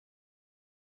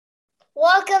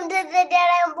Welcome to the Dead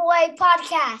End Boy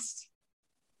podcast.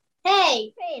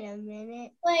 Hey, Wait a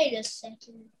minute. wait a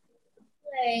second.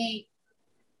 Wait.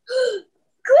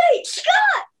 Great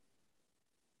Scott!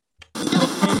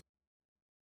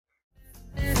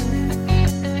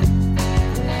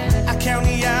 I count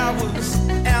the hours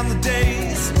and the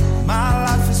days. My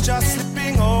life is just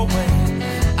slipping away.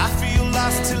 I feel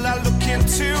lost till I look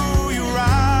into your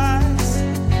eyes.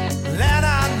 Then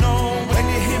I know when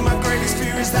you hear my greatest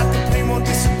fear is that the pain won't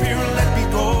disappear and let me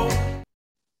go.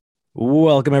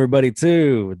 Welcome everybody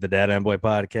to the Dad and Boy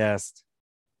podcast.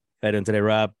 How you doing today,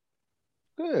 Rob?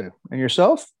 Good. And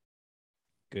yourself?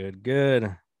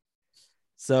 Good.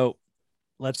 So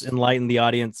let's enlighten the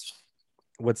audience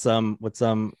with some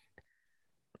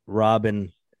Rob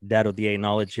and Dad with the A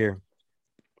knowledge here.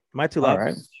 Am I too loud? All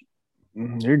right.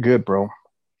 You're good, bro.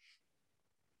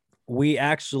 We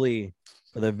actually,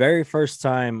 for the very first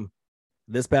time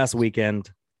this past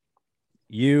weekend,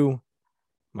 you,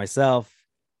 myself,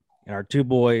 and our two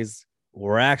boys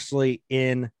were actually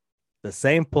in the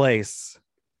same place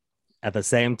at the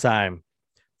same time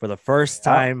for the first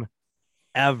time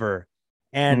ever.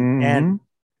 And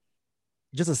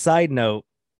just a side note,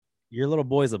 your little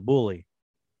boy's a bully.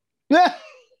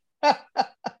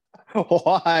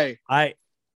 Why? I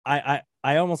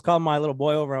almost called my little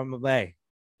boy over. I'm like, hey,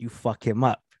 you fuck him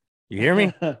up. You hear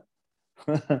me?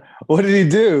 What did he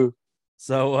do?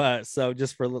 So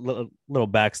just for a little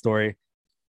backstory,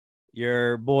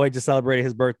 your boy just celebrated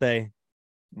his birthday.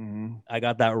 I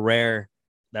got that rare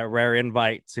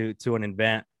invite to an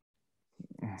event.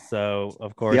 So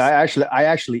of course, Yeah, I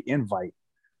actually invite.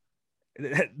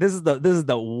 This is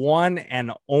the one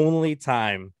and only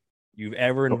time you've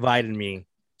ever invited me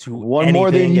to One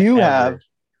more than anything you ever. have.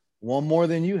 One more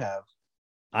than you have.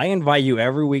 I invite you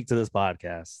every week to this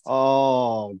podcast.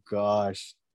 Oh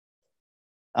gosh.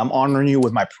 I'm honoring you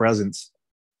with my presence.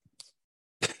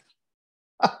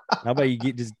 How about you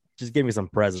just give me some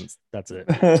presents? That's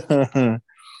it.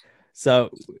 So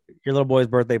your little boy's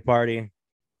birthday party,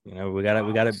 you know, we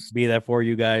gotta be there for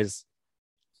you guys.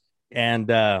 And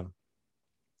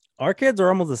our kids are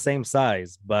almost the same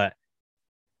size, but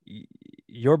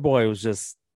your boy was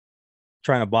just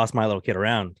trying to boss my little kid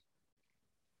around.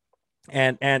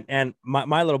 And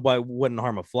my little boy wouldn't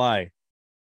harm a fly.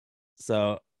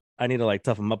 So I need to like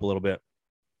tough him up a little bit.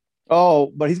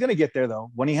 Oh, but he's gonna get there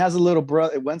though. When he has a little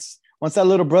brother, once that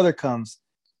little brother comes,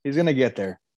 he's gonna get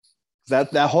there.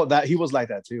 That he was like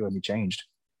that too, and he changed.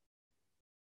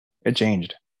 It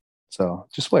changed. So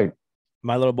just wait.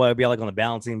 My little boy would be like on the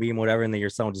balancing beam, whatever, and then your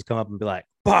son would just come up and be like,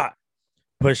 bah!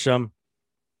 Push him.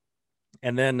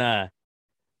 And then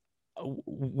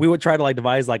we would try to like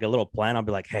devise like a little plan. I'll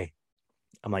be like, hey,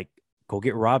 I'm like, go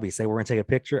get Robbie. Say we're gonna take a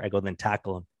picture. I go then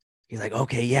tackle him. He's like,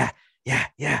 okay, yeah.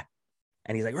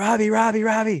 And he's like,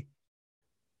 Robbie.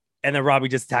 And then Robbie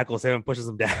just tackles him and pushes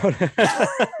him down.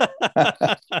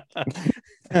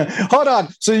 Hold on.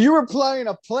 So you were playing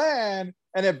a plan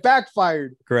and it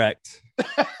backfired. Correct.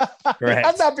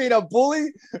 That's not being a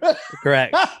bully.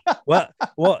 Correct. Well,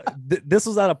 this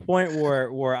was at a point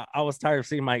where I was tired of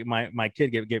seeing my kid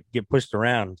get pushed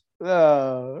around.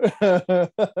 So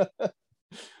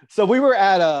we were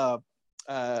at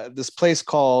this place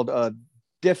called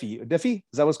Diffie. Diffie?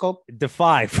 Is that what it's called?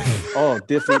 Defy. Oh,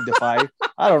 Defy.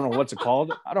 I don't know what's it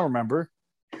called. I don't remember.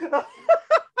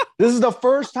 This is the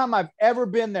first time I've ever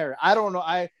been there. I don't know.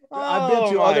 I've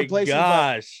been to other places.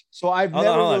 Gosh. So I've Hold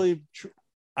never on. really.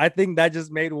 I think that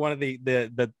just made one of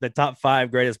the top 5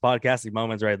 greatest podcasting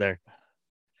moments right there.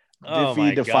 Oh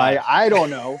my Defy. gosh. I don't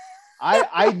know.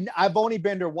 I've only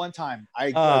been there one time.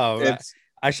 I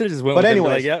should have just went. But with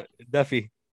anyways, yeah, Duffy.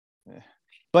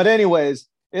 But anyways,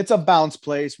 it's a bounce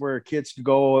place where kids can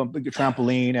go on the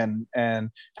trampoline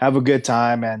and have a good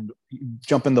time and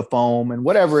jump in the foam and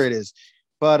whatever it is.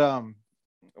 But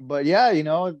yeah, you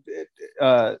know,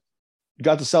 got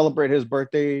to celebrate his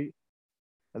birthday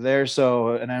there.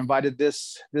 So, and I invited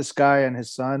this guy and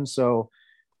his son. So,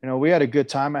 you know, we had a good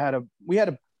time. We had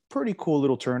a pretty cool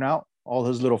little turnout. All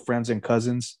his little friends and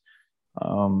cousins.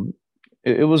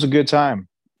 It was a good time.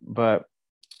 But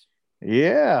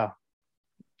yeah,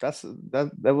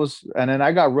 that was. And then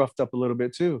I got roughed up a little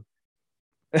bit too.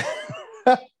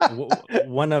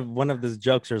 One of this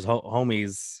jokesters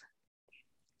homies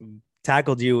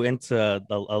tackled you into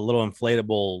a little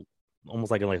inflatable, almost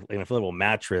like an inflatable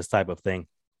mattress type of thing,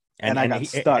 and I got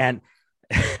stuck. And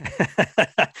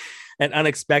and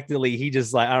unexpectedly, he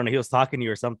just like, I don't know, he was talking to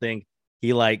you or something.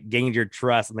 He like gained your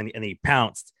trust, and then he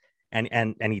pounced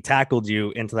and he tackled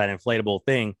you into that inflatable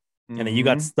thing, and then you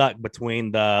got stuck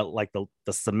between the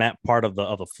cement part of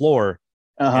the floor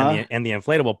and the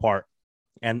inflatable part.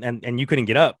 and you couldn't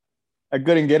get up. I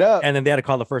couldn't get up. And then they had to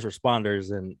call the first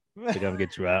responders and to come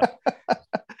get you out.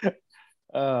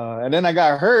 And then I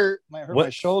got hurt. I hurt my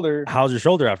shoulder. How's your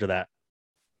shoulder after that?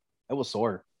 It was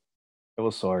sore.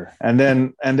 And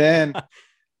then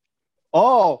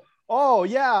oh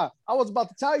yeah, I was about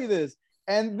to tell you this.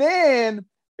 And then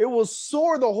it was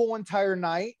sore the whole entire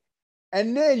night.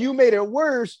 And then you made it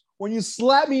worse when you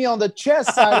slapped me on the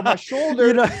chest side of my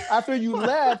shoulder after you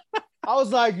left. I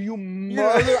was like, you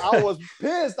mother. I was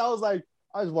pissed. I was like,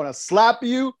 I just want to slap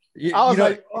you. I was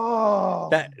like, oh.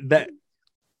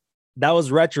 That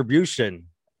was retribution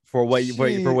for what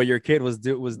your kid was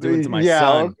doing to my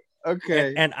son.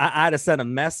 Okay. And I had to send a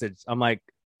message. I'm like,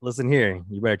 listen here,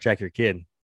 you better check your kid.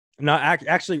 No,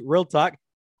 actually, real talk.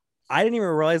 I didn't even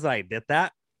realize that I did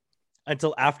that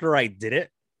until after I did it.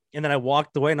 And then I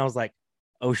walked away and I was like,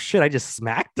 oh shit, I just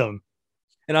smacked him.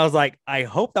 And I was like, I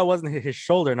hope that wasn't his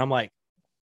shoulder. And I'm like,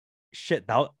 shit,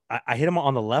 I hit him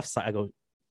on the left side. I go,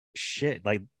 shit,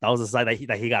 like that was the side that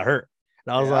he got hurt.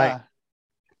 And I was like,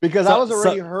 because I was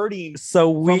already hurting. So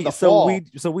we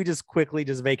just quickly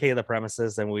just vacated the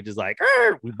premises and we just like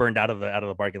we burned out of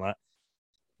the parking lot.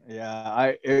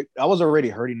 Yeah, I was already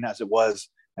hurting as it was,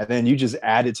 and then you just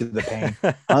added to the pain.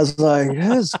 I was like,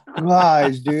 this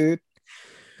guys, dude.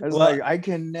 It's like I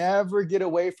can never get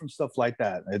away from stuff like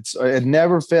that. It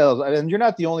never fails, and you're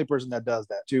not the only person that does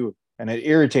that too, and it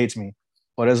irritates me.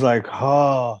 But it's like,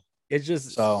 oh, it's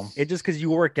just because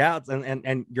you work out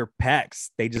and your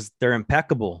pecs, they're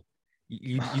impeccable.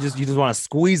 You just want to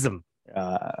squeeze them.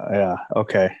 Yeah.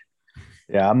 Okay.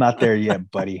 Yeah, I'm not there yet,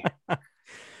 buddy.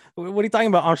 What are you talking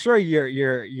about? I'm sure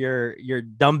you're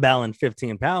dumbbelling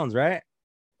 15 pounds, right?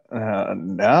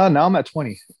 No, I'm at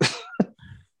 20.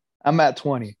 I'm at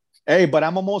 20. Hey, but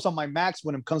I'm almost on my max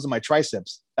when it comes to my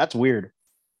triceps. That's weird.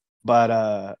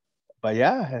 But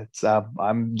yeah, it's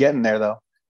I'm getting there though.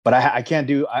 But I can't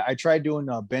do. I tried doing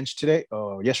bench today.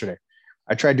 Oh, yesterday,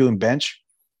 I tried doing bench.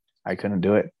 I couldn't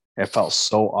do it. It felt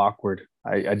so awkward.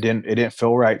 It didn't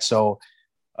feel right. So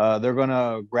they're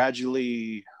gonna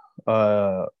gradually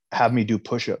have me do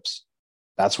push-ups.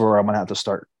 That's where I'm gonna have to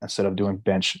start instead of doing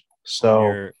bench.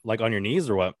 So on your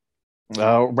knees or what?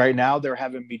 Right now they're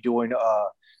having me doing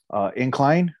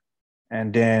incline,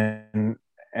 and then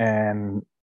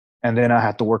I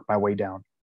have to work my way down.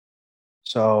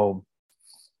 So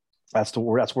that's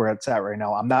where it's at right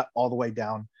now. I'm not all the way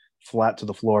down flat to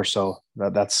the floor, so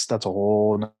that's a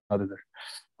whole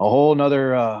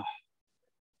nother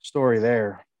story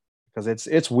there, because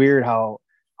it's weird how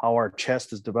our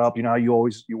chest is developed. You know how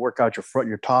you work out your front,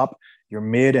 your top, your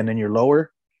mid, and then your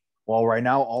lower. Well, right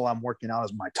now all I'm working out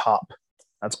is my top.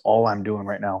 That's all I'm doing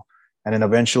right now, and then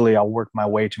eventually I'll work my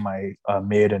way to my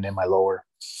mid and then my lower.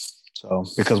 So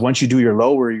because once you do your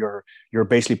lower, you're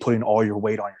basically putting all your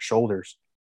weight on your shoulders.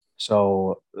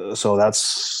 So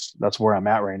that's where I'm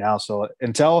at right now. So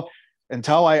until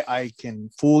I can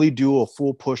fully do a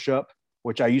full push-up,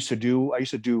 which I used to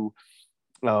do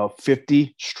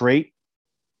 50 straight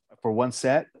for one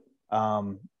set.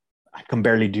 I can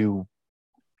barely do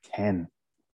 10.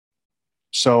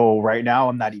 So right now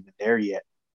I'm not even there yet.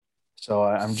 So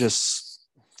I'm just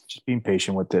being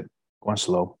patient with it, going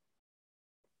slow.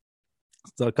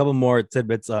 So a couple more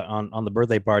tidbits on the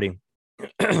birthday party.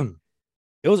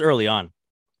 It was early on,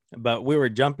 but we were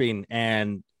jumping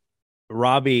and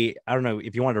Robbie, I don't know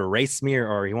if he wanted to race me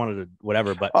or he wanted to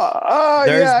whatever, but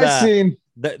I've seen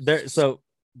there. So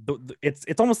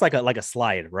it's almost like a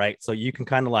slide, right? So you can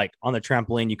kind of like on the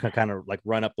trampoline, you can kind of like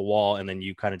run up the wall and then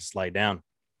you kind of just slide down.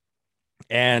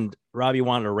 And Robbie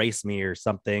wanted to race me or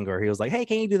something, or he was like, hey,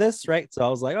 can you do this? Right. So I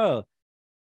was like, oh,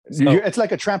 it's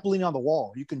like a trampoline on the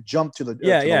wall. You can jump to the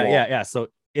yeah. So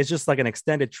it's just like an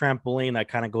extended trampoline that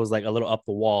kind of goes like a little up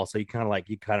the wall. So you kind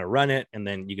of run it and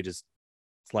then you could just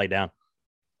slide down.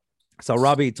 So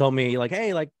Robbie told me like,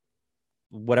 hey, like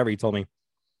whatever he told me.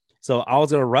 So I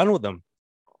was going to run with him.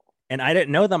 And I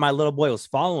didn't know that my little boy was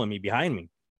following me behind me.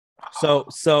 So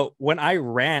when I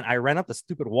ran up the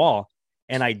stupid wall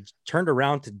and I turned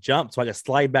around to jump so I could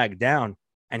slide back down.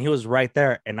 And he was right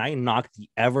there. And I knocked the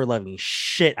ever-loving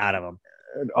shit out of him.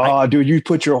 Dude, you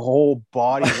put your whole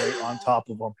body weight on top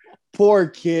of him. Poor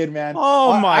kid, man.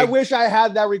 I wish I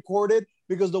had that recorded,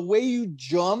 because the way you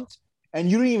jumped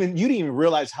and you didn't even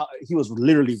realize how he was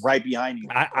literally right behind you.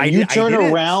 You turn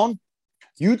around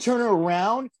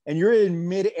and you're in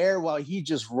midair while he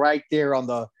just right there on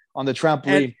the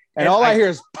trampoline. And all I hear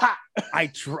is pop. I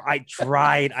tried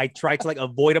to like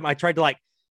avoid him. I tried to like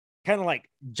kind of like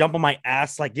jump on my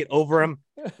ass, like get over him,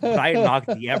 but I knocked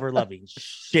the ever-loving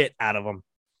shit out of him.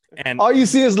 And all you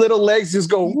see is little legs just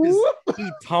go whoop. He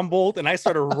tumbled and I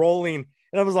started rolling,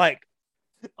 and I was like,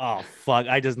 Oh fuck!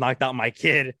 I just knocked out my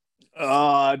kid.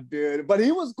 Oh, dude. But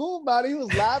he was cool about it. He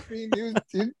was laughing.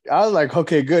 I was like,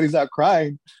 okay, good. He's not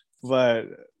crying. But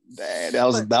man, that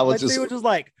was My just. thing was just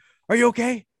like, "Are you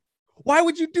okay? Why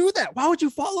would you do that? Why would you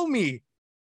follow me?"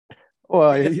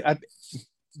 Well,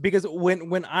 Because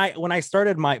when I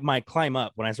started my climb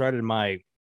up, when I started my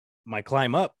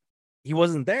climb up, he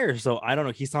wasn't there. So I don't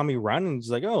know. He saw me run and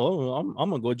he's like, "Oh, I'm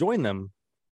gonna go join them,"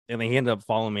 and then he ended up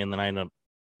following me, and then I ended up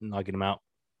knocking him out.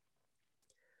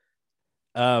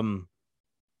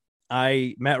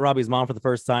 I met Robbie's mom for the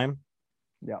first time.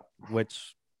 Yeah.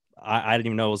 Which I didn't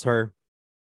even know it was her.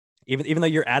 Even though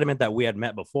you're adamant that we had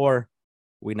met before,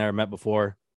 we never met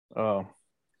before. Oh.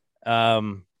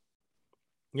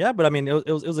 Yeah, but I mean, it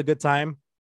was a good time.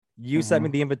 You sent me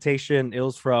the invitation. It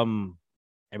was from,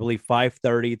 I believe,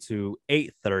 5:30 to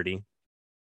 8:30.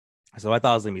 So I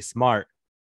thought I was gonna be smart.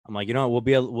 I'm like, you know what?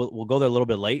 We'll go there a little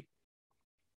bit late,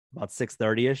 about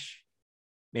 6:30 ish.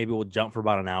 Maybe we'll jump for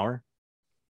about an hour,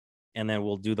 and then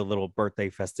we'll do the little birthday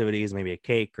festivities, maybe a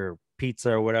cake or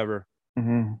pizza or whatever.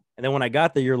 Mm-hmm. And then when I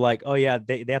got there, you're like, oh yeah,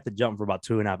 they have to jump for about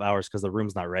 2.5 hours because the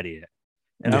room's not ready yet.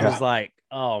 And I was like,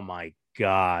 oh my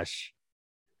gosh.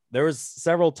 There was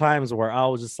several times where I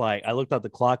was just like, I looked at the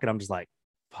clock and I'm just like,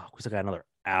 fuck, we still got another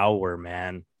hour,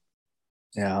 man.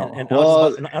 Yeah. And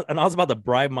I was about to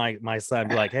bribe my son,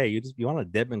 be like, hey, you want to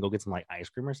dip and go get some like ice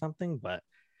cream or something? But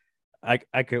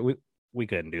we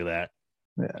couldn't do that.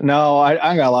 No, I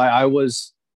ain't gonna lie. I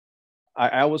was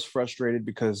frustrated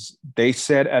because they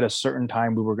said at a certain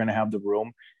time we were gonna have the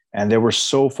room, and they were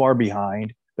so far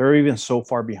behind. They were even so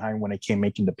far behind when it came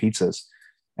making the pizzas,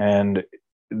 and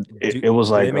it was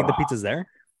like, they make the pizzas there?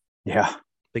 Yeah,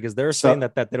 because they're saying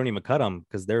that they don't even cut them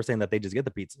because they're saying that they just get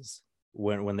the pizzas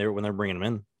when they're bringing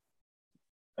them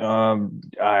in.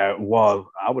 I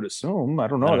would assume. I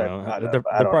don't know. They're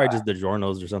probably just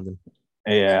DiGiorno's or something.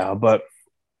 Yeah, but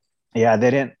yeah, they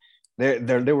didn't.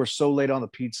 They were so late on the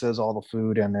pizzas, all the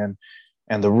food, and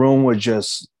the room was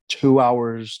just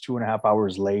 2.5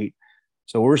 hours late.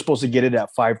 So we were supposed to get it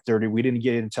at 5:30. We didn't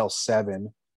get it until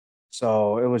 7.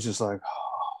 So it was just like,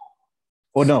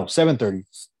 well, no, 7:30.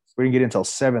 We didn't get it until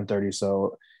 7:30.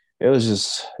 So it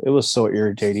was so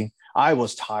irritating. I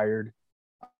was tired.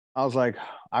 I was like,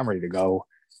 I'm ready to go,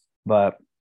 but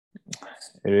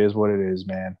it is what it is,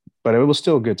 man. But it was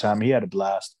still a good time. He had a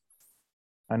blast.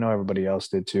 I know everybody else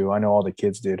did too. I know all the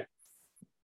kids did.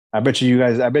 I bet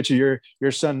you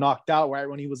your son knocked out right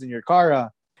when he was in your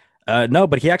car. No,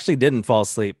 but he actually didn't fall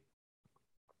asleep.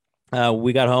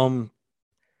 We got home,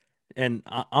 and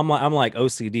I'm like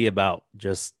OCD about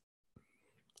just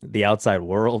the outside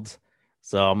world.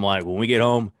 So I'm like, when we get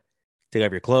home, take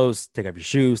off your clothes, take off your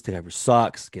shoes, take off your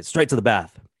socks, get straight to the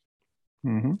bath.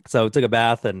 Mm-hmm. So we took a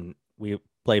bath and we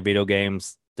played video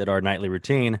games, did our nightly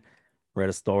routine, read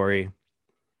a story.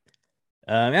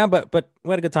 Yeah, but we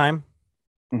had a good time.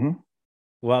 Mm-hmm.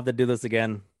 We'll have to do this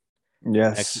again.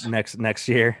 Yes, next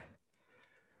year.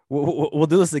 We'll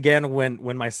do this again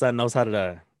when my son knows how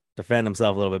to defend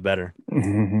himself a little bit better.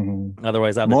 Mm-hmm.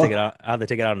 Otherwise, I have to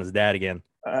take it out on his dad again.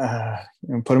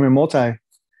 And put him in multi.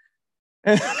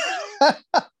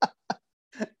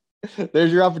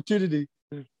 There's your opportunity.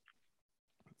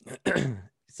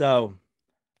 So,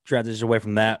 transition away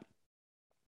from that.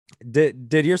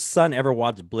 Did your son ever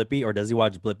watch Blippi, or does he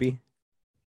watch Blippi?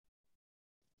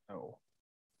 No.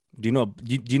 Do you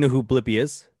know who Blippi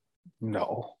is?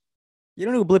 No. You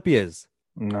don't know who Blippi is?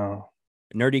 No.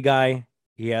 Nerdy guy.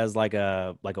 He has like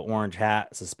an orange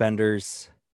hat, suspenders.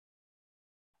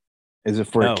 Is it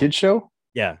for a kid show?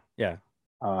 Yeah.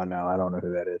 Oh no, I don't know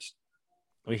who that is.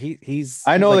 Well, he's.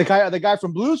 I know like, the guy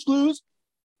from Blue's Clues.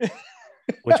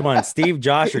 Which one? Steve,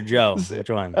 Josh, or Joe? Which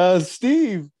one?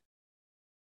 Steve.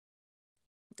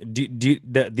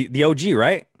 The OG,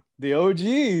 right? The OG.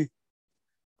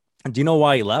 Do you know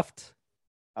why he left?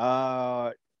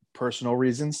 Personal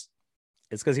reasons.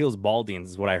 It's because he was balding,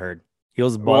 is what I heard. He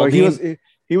was balding. Well,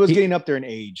 he was getting up there in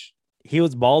age. He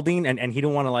was balding, and he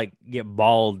didn't want to like get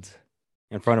bald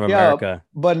in front of America.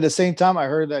 But at the same time, I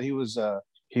heard that he was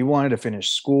he wanted to finish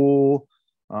school.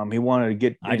 He wanted to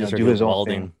get do his own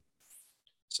thing.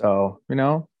 So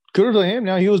kudos to him.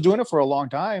 Now he was doing it for a long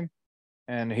time,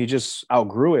 and he just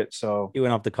outgrew it. So he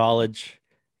went off to college.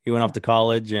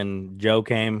 And Joe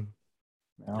came.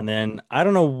 Yeah. And then I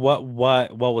don't know what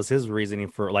was his reasoning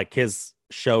for, like, his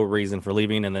show reason for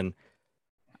leaving. And then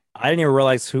I didn't even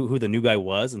realize who the new guy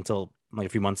was until like a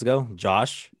few months ago,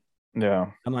 Josh. Yeah.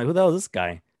 I'm like, who the hell is this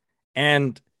guy?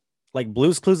 And like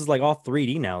Blue's Clues is like all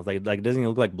 3D now. Like it doesn't even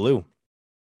look like Blue.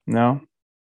 No.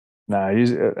 Nah,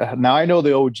 he's now I know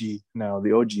the OG. No,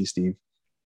 the OG Steve.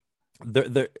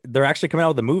 They're actually coming out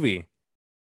with a movie.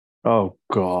 Oh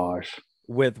gosh.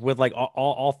 with like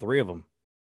all three of them.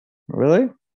 Really?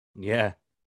 Yeah,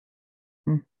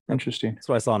 Interesting. that's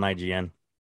what I saw on IGN.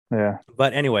 Yeah.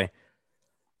 But anyway,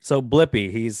 so Blippi,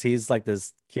 he's like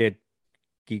this kid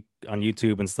on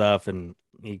YouTube and stuff, and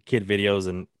kid videos,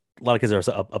 and a lot of kids are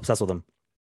obsessed with him.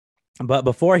 But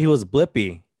before he was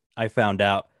Blippi, I found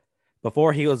out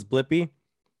before he was Blippi,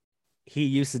 he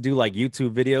used to do like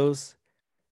YouTube videos,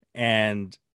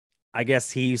 and I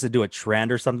guess he used to do a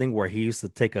trend or something where he used to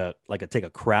take a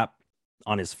crap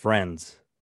on his friends.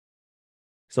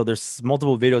 So there's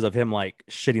multiple videos of him like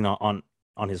shitting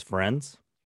on his friends.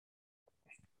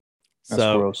 That's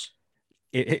So gross.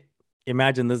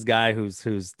 imagine this guy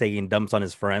who's taking dumps on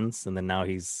his friends, and then now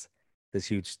he's this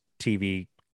huge TV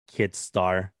kid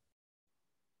star.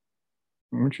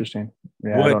 Interesting.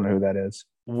 Yeah, I don't know who that is.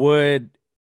 Would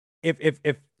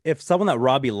if someone that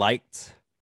Robbie liked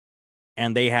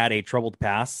and they had a troubled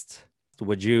past,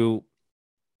 would you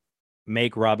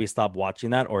make Robbie stop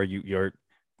watching that, or it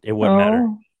wouldn't matter?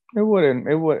 It wouldn't.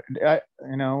 It would.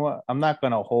 I'm not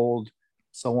gonna hold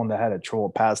someone that had a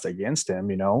troubled past against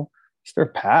him. It's their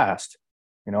past.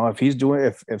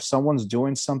 If someone's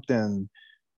doing something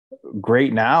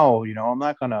great now, I'm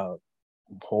not gonna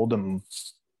hold him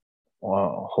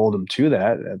to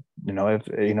that.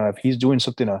 If he's doing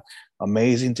something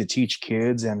amazing to teach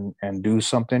kids and do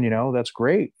something, that's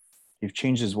great. You've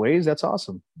changed his ways. That's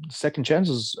awesome. Second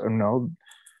chances, I'm all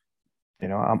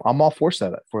for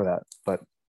that. But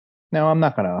no, I'm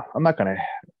not gonna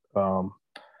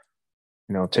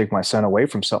take my son away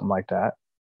from something like that.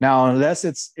 Now, unless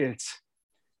it's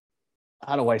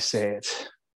how do I say it?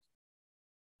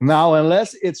 Now,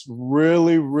 unless it's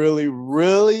really, really,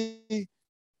 really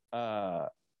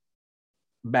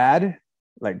bad,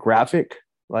 like graphic,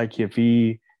 like if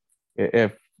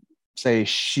say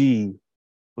she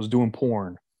was doing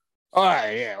porn. All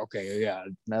right, yeah, okay, yeah.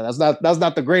 No, that's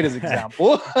not the greatest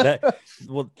example.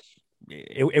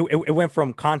 It went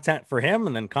from content for him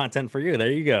and then content for you.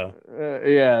 There you go.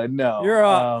 Yeah,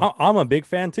 no. I'm a big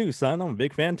fan too, son. I'm a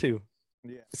big fan too.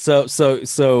 Yeah. So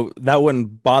that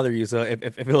wouldn't bother you. So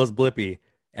if it was Blippi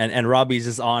and Robbie's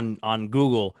just on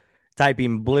Google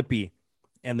typing Blippi,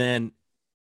 and then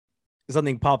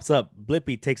something pops up,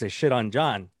 Blippi takes a shit on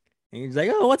John, and he's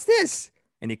like, "Oh, what's this?"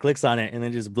 And he clicks on it, and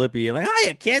then just Blippi, and like,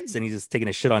 "Hiya, kids," and he's just taking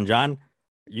a shit on John.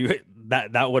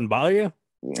 That wouldn't bother you?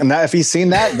 And if he's seen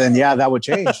that, then yeah, that would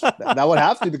change. That would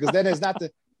have to, because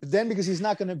then because he's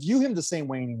not going to view him the same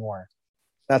way anymore.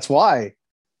 That's why.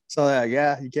 So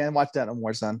yeah, you can't watch that no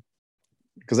more, son,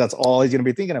 because that's all he's going to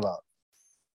be thinking about.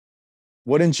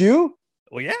 Wouldn't you?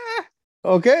 Well, yeah.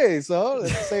 Okay, so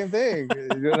it's the same thing.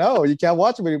 You can't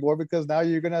watch him anymore because now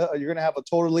you're gonna have a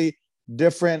totally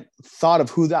different thought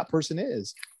of who that person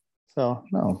is. So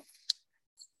no.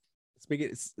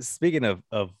 Speaking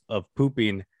of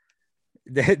pooping,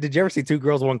 did you ever see Two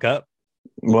Girls, One Cup?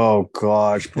 Oh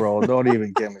gosh, bro, don't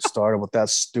even get me started with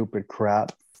that stupid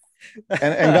crap.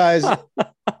 And guys,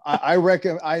 I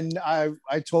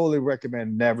totally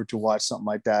recommend never to watch something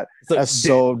like that. That's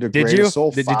so degrading. Did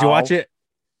you? Did you watch it?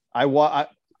 I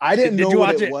didn't know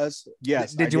what it was.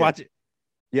 Yes. Did you watch it?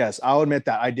 Yes, I'll admit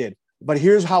that I did. But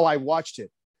here's how I watched it.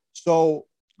 So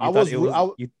you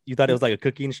thought it was like a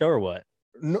cooking show or what?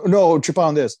 No, trip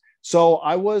on this. So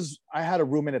I had a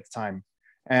roommate at the time,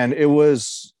 and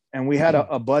we had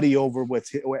a buddy over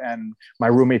and my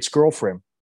roommate's girlfriend.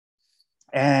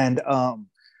 And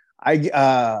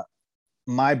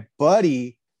my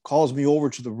buddy calls me over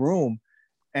to the room,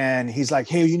 and he's like,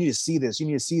 "Hey, you need to see this. You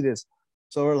need to see this."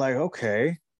 So we're like,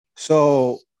 okay.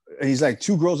 So he's like,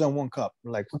 Two Girls and One Cup.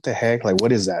 We're like, what the heck? Like,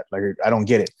 what is that? Like, I don't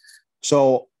get it.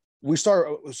 So we start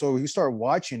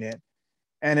watching it,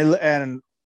 and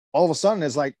all of a sudden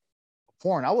it's like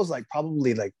porn. I was like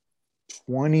probably like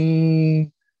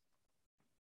 20,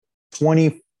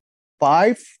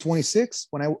 25, 26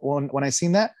 when I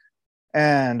seen that.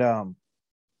 And I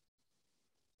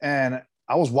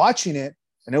was watching it,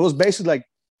 and it was basically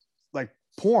like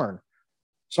porn.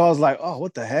 So I was like, oh,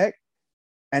 what the heck?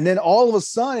 And then all of a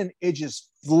sudden, it just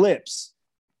flips.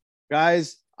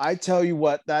 Guys, I tell you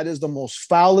what, that is the most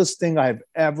foulest thing I've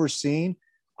ever seen.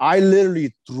 I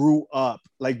literally threw up.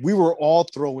 Like, we were all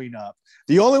throwing up.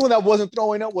 The only one that wasn't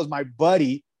throwing up was my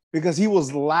buddy, because he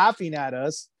was laughing at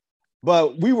us.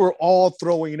 But we were all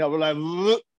throwing up. We're like,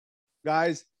 look,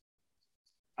 guys,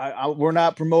 we're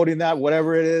not promoting that.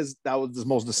 Whatever it is, that was the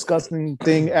most disgusting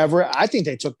thing ever. I think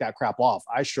they took that crap off.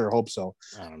 I sure hope so,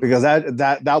 because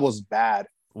that was bad.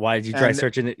 Why did you try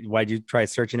searching it? Why did you try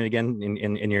searching it again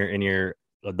in your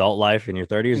adult life in your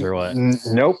 30s or what?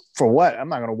 Nope. For what? I'm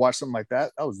not gonna watch something like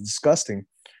that. That was disgusting.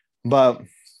 But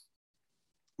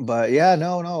But yeah,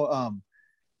 no.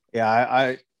 Yeah,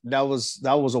 I that was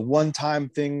a one-time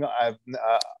thing. I've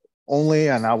only,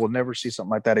 and I will never see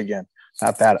something like that again.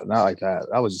 Not like that.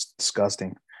 That was just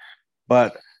disgusting.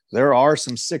 But there are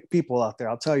some sick people out there.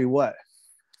 I'll tell you what.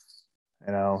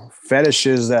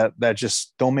 Fetishes that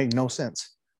just don't make no sense.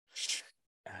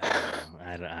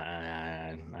 I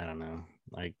don't know.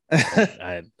 Like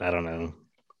I don't know.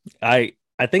 I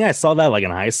think I saw that like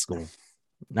in high school.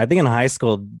 I think in high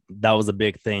school that was a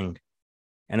big thing,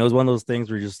 and it was one of those things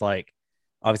where you're just like,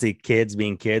 obviously kids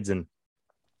being kids and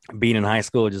being in high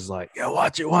school, just like, yo,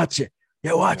 watch it,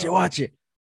 yo, watch it,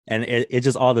 and it's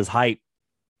just all this hype,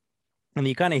 and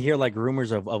you kind of hear like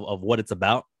rumors of what it's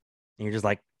about, and you're just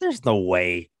like, there's no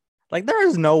way, like there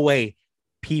is no way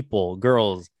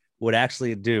girls would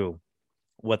actually do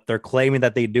what they're claiming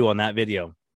that they do on that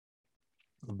video,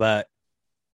 but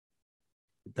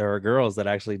there are girls that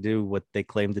actually do what they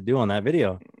claim to do on that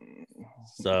video.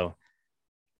 So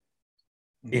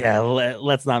yeah,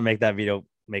 let's not make that video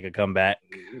make a comeback.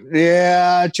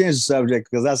 Yeah, change the subject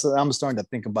because I'm starting to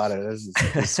think about it. This is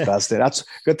disgusting. That's a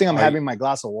good thing I'm having my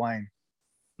glass of wine.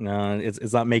 No,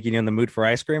 it's not making you in the mood for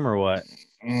ice cream or what?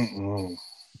 Dude,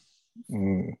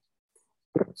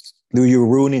 you're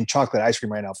ruining chocolate ice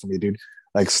cream right now for me, dude.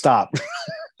 Like, stop.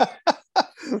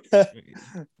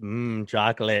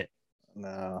 Chocolate.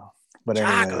 No, but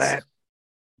anyways. Chocolate.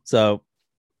 So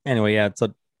anyway, yeah.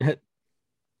 So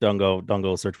don't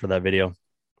go search for that video.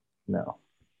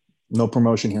 No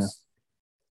promotion here.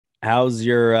 How's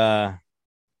your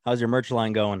merch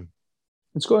line going?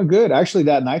 It's going good. Actually,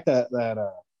 that night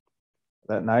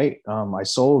I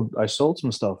sold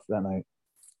some stuff that night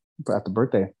at the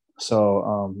birthday.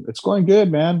 So it's going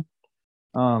good, man.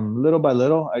 Little by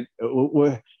little.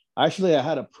 I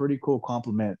had a pretty cool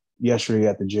compliment yesterday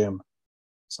at the gym.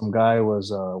 Some guy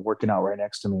was working out right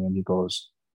next to me, and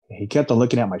he kept on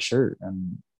looking at my shirt,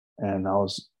 and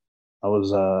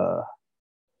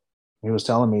he was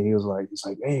telling me, he's like,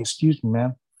 hey, excuse me,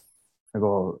 man. I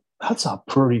go, that's a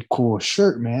pretty cool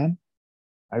shirt, man.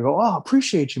 I go, oh,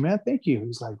 appreciate you, man. Thank you.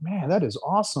 He's like, man, that is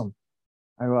awesome.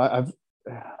 I go,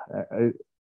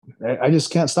 I just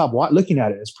can't stop looking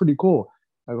at it. It's pretty cool.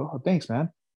 I go, oh, thanks, man.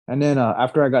 And then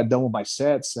after I got done with my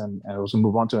sets and I was gonna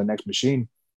move on to the next machine,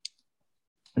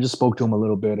 I just spoke to him a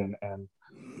little bit, and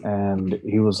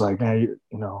he was like, man,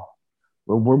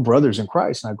 we're brothers in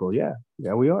Christ. And I go, yeah,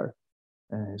 we are.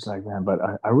 And he's like, man, but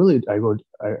I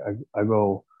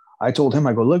told him,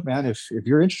 I go, look, man, if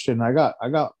you're interested, and I got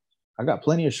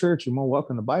plenty of shirts, you're more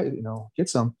welcome to buy it, get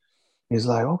some. He's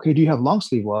like, okay, do you have long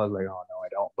sleeve? Well, I was like, oh no, I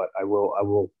don't, but I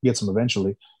will get some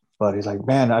eventually. But he's like,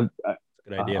 man,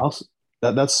 good idea.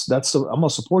 I'm gonna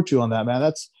support you on that, man.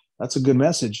 That's a good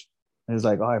message. And he's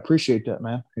like, oh, I appreciate that,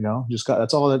 man. That's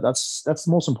the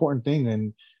most important thing.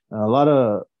 And a lot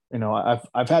of,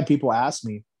 I've had people ask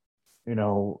me,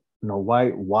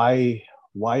 why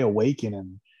Awaken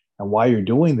and why you're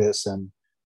doing this.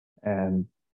 And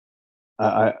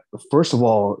I first of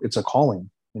all, it's a calling,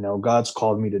 God's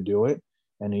called me to do it.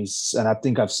 And I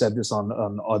think I've said this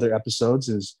on other episodes,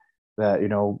 is that,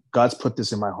 God's put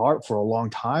this in my heart for a long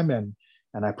time, and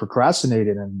I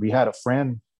procrastinated. And we had a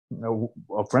friend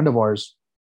of ours,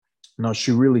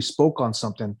 she really spoke on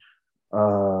something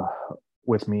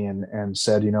with me and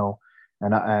said,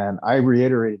 and I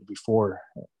reiterated before,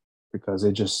 because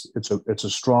it's a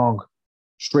strong,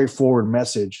 straightforward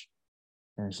message.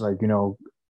 And it's like,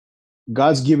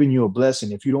 God's giving you a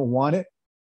blessing. If you don't want it,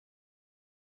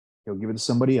 he'll give it to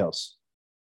somebody else.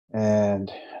 And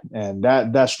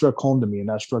that struck home to me, and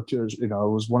that struck to, it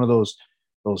was one of those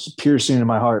piercing in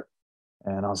my heart.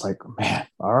 And I was like, man,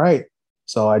 all right.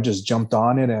 So I just jumped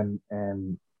on it,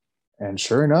 and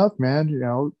sure enough,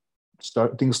 man,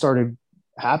 things started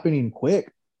happening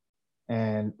quick.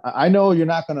 And I know you're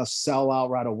not going to sell out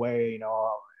right away.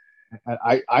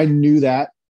 I knew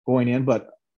that going in, but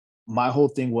my whole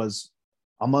thing was,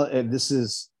 this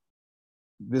is,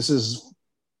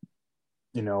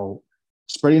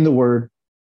 spreading the word.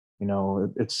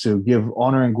 It's to give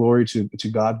honor and glory to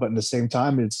God, but at the same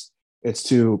time, it's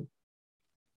to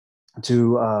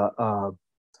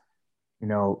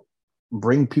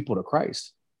bring people to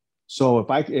Christ. So if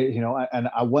I,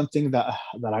 one thing that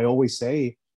I always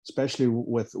say, especially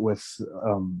with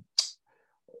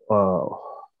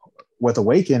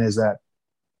Awaken, is that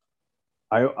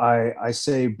I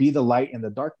say, be the light in the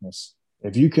darkness.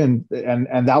 If you can,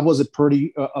 and that was a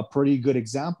pretty good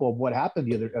example of what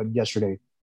happened yesterday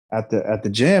at the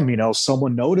gym.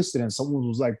 Someone noticed it, and someone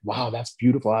was like, wow, that's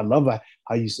beautiful. I love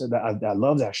how you said that. I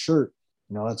love that shirt.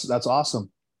 That's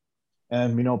awesome.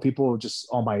 And people just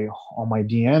on my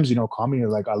DMs, commenting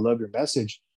like, I love your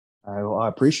message. I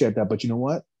appreciate that, but you know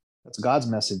what? That's God's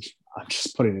message. I'm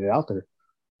just putting it out there,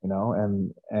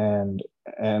 and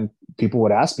people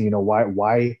would ask me,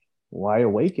 why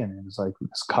awaken? And it's like,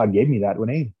 because God gave me that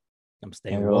name. I'm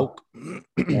staying woke.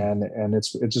 and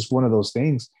it's just one of those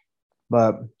things.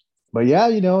 But yeah,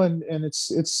 and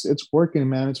it's working,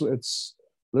 man. It's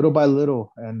little by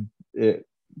little, and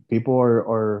people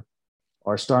are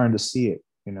starting to see it,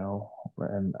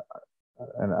 and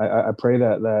I pray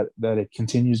that it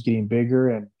continues getting bigger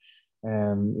and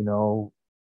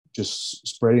just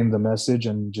spreading the message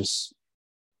and just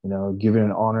giving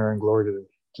an honor and glory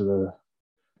to the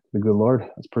good Lord.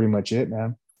 That's pretty much it,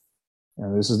 man.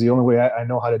 And this is the only way I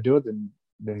know how to do it. Then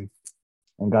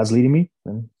and God's leading me,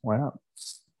 then why not?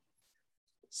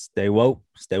 Stay woke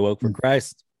for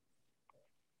Christ.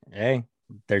 Hey,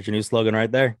 there's your new slogan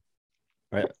right there,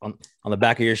 right on the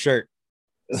back of your shirt.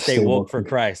 Stay woke for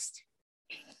Christ.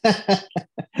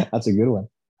 That's a good one.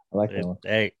 I like that one.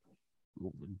 Hey,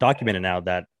 documented now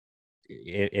that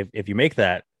if you make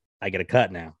that, I get a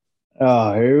cut now.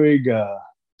 Oh, here we go.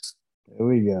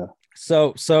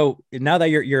 So now that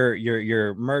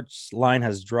your merch line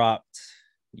has dropped,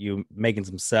 you making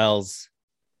some sales,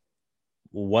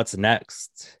 what's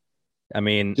next? I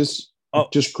mean, just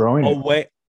growing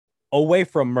away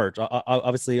from merch,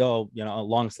 obviously,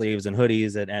 long sleeves and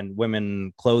hoodies and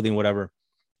women clothing, whatever.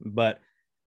 But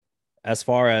as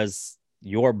far as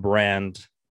your brand,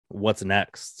 what's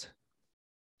next?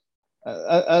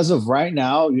 As of right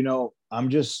now, I'm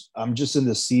just in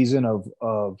the season of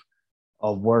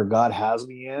where God has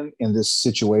me in this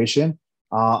situation.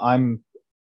 I'm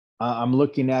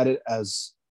looking at it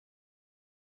as,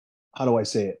 how do I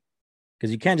say it?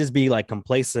 Because you can't just be like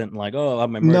complacent, like, oh,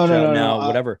 I'm my merch out now,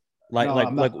 whatever.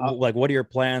 Like, what are your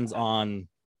plans on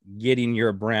getting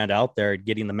your brand out there,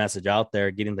 getting the message out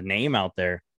there, getting the name out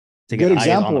there to get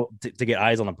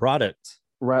eyes on the product?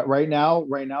 Right now.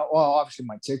 Well, obviously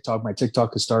my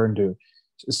TikTok is starting to.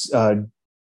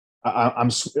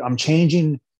 I'm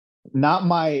changing, not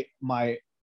my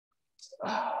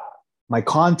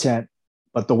content,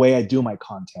 but the way I do my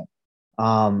content.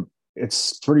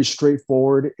 It's pretty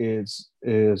straightforward. It's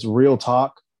real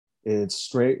talk. It's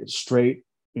straight. It's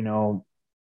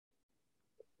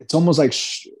almost like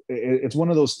it's one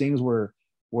of those things where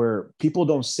people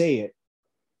don't say it,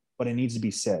 but it needs to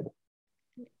be said.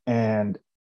 And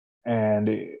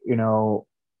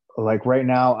like right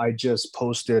now, I just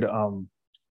posted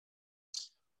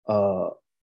a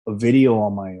video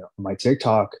on my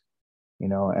TikTok,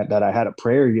 that I had a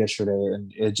prayer yesterday,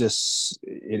 and it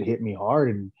hit me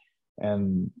hard,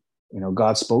 and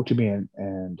God spoke to me,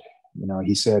 and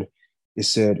he said,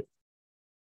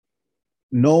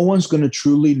 no one's going to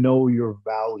truly know your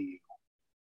value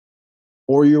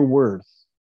or your worth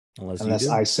unless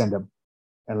I send them.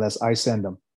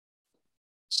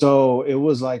 So it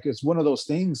was like, it's one of those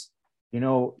things,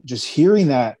 just hearing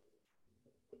that,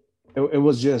 it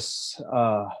was just,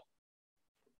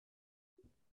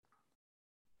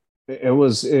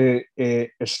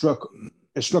 it struck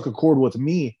a chord with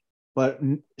me, but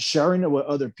sharing it with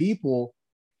other people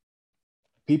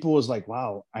was like,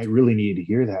 wow, I really needed to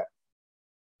hear that.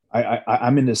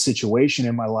 I'm in this situation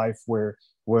in my life where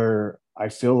I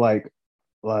feel like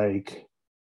I'm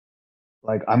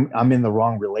in the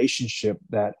wrong relationship,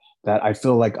 that I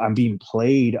feel like I'm being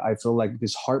played. I feel like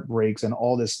this heartbreaks and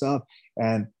all this stuff.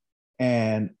 And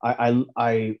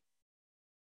I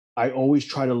always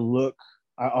try to look,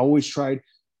 I always tried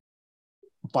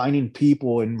finding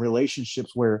people in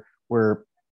relationships where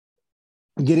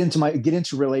get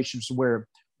into relationships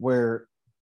where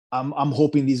I'm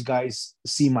hoping these guys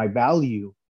see my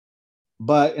value,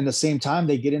 but in the same time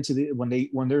they get into when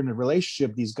they're in a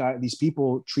relationship, these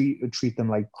people treat them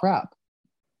like crap.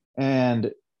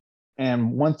 And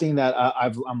one thing that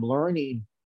I'm learning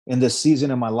in this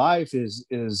season of my life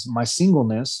is my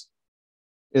singleness,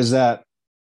 is that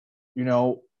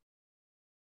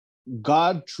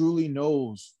God truly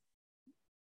knows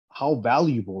how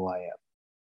valuable I am,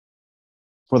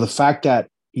 for the fact that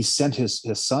he sent his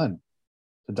son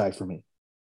to die for me.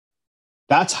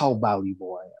 That's how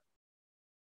valuable I am.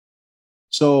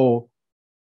 So,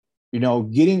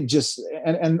 getting just,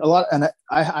 and a lot, and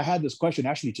I had this question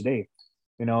actually today,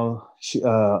 a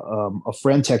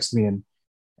friend texted me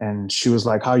and she was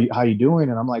like, how you doing?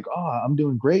 And I'm like, oh, I'm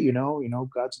doing great.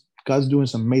 God's doing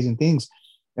some amazing things.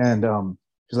 And,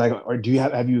 she's like, or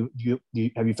have you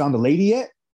found a lady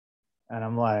yet? And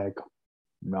I'm like,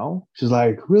 no. She's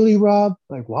like, really, Rob?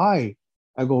 Like, why?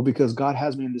 I go, because God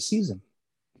has me in this season.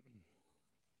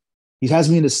 He has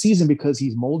me in the season because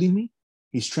he's molding me.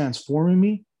 He's transforming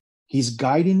me. He's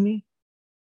guiding me.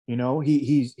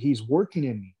 He's working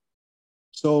in me.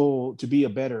 So to be a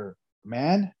better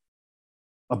man,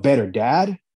 a better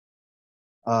dad,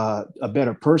 a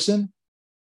better person.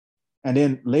 And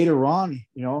then later on,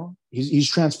 he's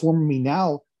transforming me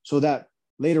now so that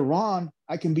later on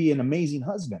I can be an amazing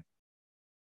husband.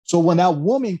 So when that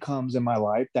woman comes in my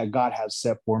life that God has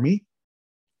set for me,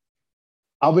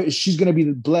 she's going to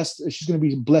be blessed. She's going to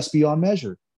be blessed beyond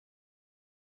measure.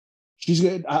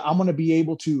 I'm going to be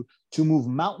able to move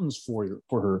mountains for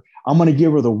her. I'm going to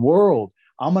give her the world.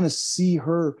 I'm going to see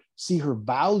her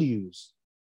values.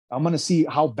 I'm going to see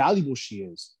how valuable she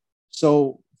is.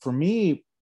 So for me,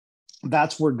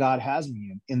 that's where God has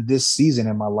me in this season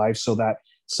in my life.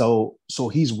 So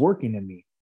he's working in me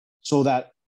so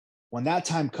that when that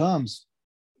time comes,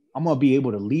 I'm going to be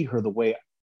able to lead her the way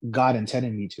God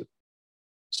intended me to.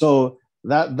 So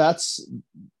that's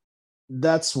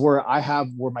where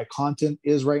my content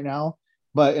is right now.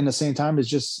 But in the same time, it's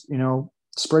just,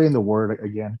 spreading the word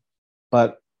again.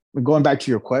 But going back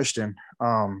to your question,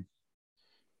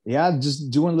 just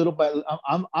doing a little bit.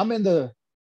 I'm in the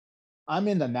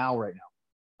now right now.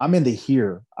 I'm in the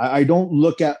here. I don't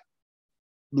look at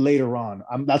later on.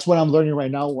 That's what I'm learning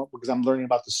right now because I'm learning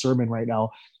about the sermon right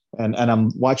now, and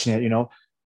I'm watching it.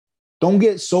 Don't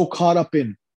get so caught up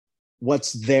in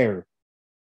what's there.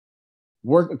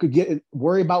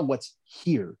 Worry about what's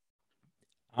here,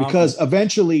 because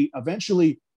eventually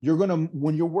you're gonna,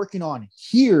 when you're working on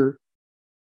here,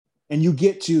 and you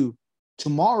get to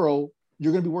tomorrow,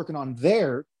 you're gonna be working on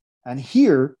there and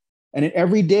here, and then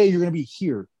every day you're gonna be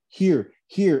here,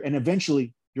 and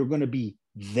eventually you're gonna be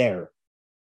there,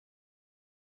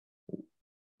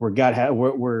 where God had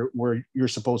where you're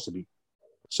supposed to be.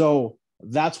 So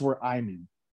that's where I'm in.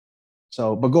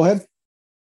 So, but go ahead.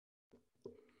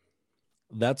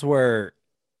 That's where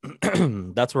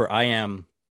I am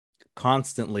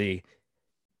constantly.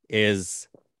 Is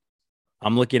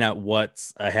I'm looking at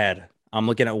what's ahead. I'm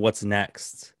looking at what's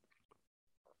next.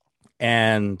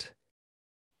 And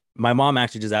my mom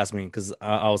actually just asked me, because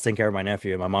I was taking care of my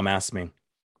nephew, and my mom asked me,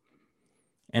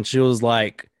 and she was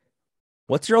like,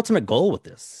 what's your ultimate goal with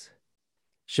this?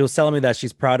 She was telling me that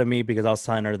she's proud of me because I was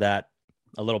telling her that,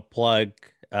 a little plug.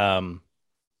 We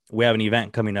have an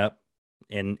event coming up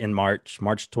in March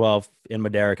 12th in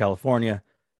Madera, California.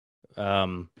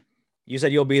 You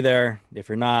said you'll be there. If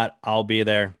you're not, I'll be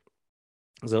there.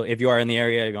 So if you are in the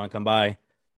area, you're going to come by.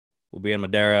 We'll be in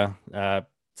Madera.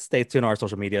 Stay tuned to our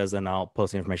social medias, and I'll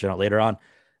post the information out later on.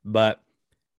 But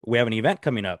we have an event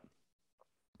coming up,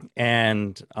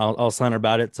 and I'll tell her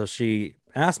about it. So she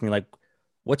asked me, like,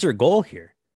 what's your goal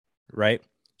here? Right?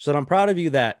 So I'm proud of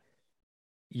you that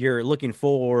you're looking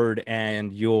forward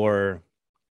and you're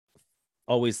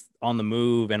always on the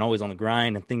move and always on the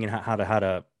grind and thinking how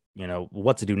to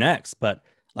what to do next. But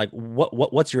like,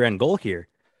 what's your end goal here?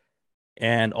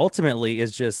 And ultimately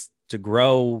is just to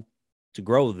grow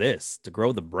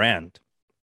the brand.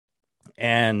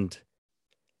 And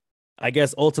I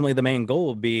guess ultimately the main goal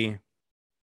would be,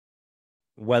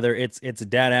 whether it's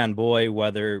Dad and Boy,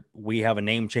 whether we have a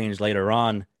name change later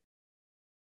on,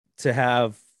 to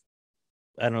have,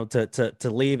 I don't know, to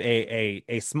leave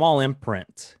a small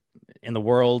imprint in the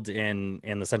world, in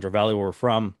the Central Valley where we're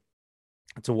from,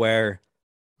 to where,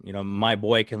 my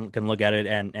boy can look at it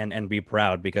and be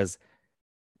proud, because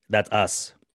that's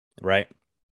us, right?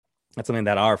 That's something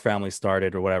that our family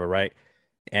started or whatever, right?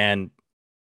 And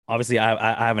obviously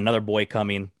I have another boy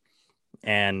coming,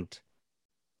 and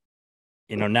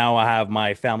now I have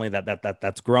my family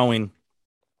that's growing,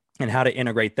 and how to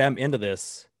integrate them into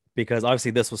this, because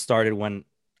obviously this was started when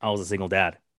I was a single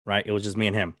dad, right? It was just me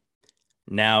and him.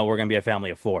 Now we're going to be a family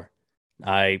of 4.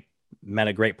 I met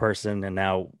a great person, and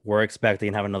now we're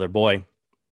expecting to have another boy.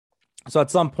 So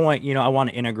at some point, I want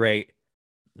to integrate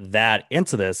that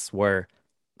into this, where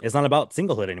it's not about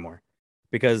singlehood anymore,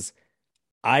 because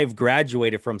I've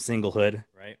graduated from singlehood,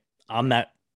 right? I'm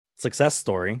that success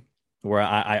story where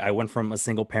I went from a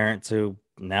single parent to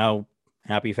now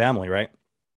happy family, right?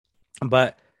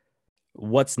 But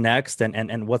what's next,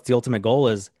 and what's the ultimate goal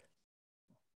is,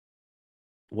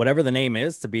 whatever the name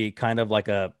is, to be kind of like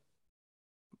a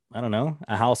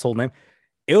household name.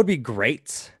 It would be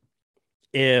great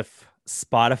if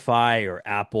Spotify or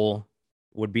Apple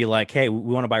would be like, hey, we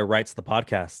want to buy rights to the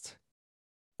podcast,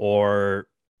 or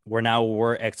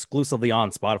we're exclusively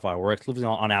on Spotify, we're exclusively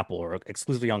on Apple, or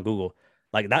exclusively on Google.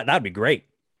 Like that'd be great.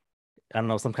 I don't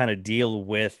know, some kind of deal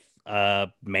with a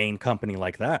main company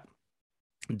like that.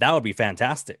 That would be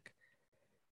fantastic.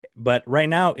 But right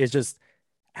now it's just,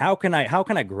 how can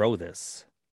I grow this?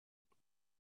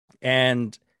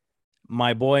 And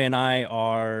my boy and I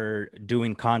are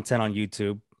doing content on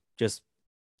YouTube, just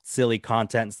silly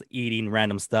content, eating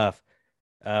random stuff.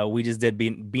 We just did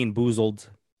Bean Boozled,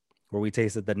 where we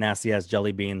tasted the nasty ass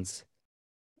jelly beans.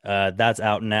 That's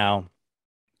out now.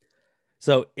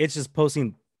 So it's just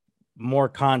posting more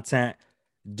content,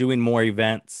 doing more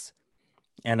events.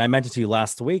 And I mentioned to you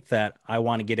last week that I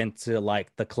want to get into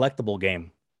like the collectible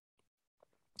game.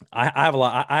 I have a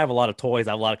lot of toys.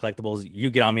 I have a lot of collectibles.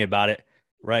 You get on me about it,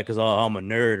 right? Because I'm a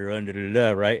nerd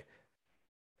or right?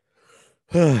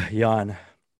 Yawn.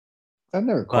 I've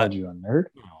never called you a nerd.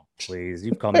 Oh, please,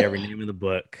 you've called me every name in the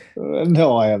book.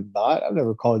 No, I have not. I've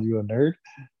never called you a nerd.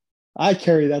 I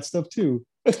carry that stuff too.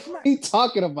 What are you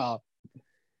talking about?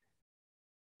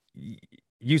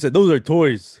 You said those are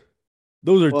toys.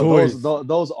 Those are toys.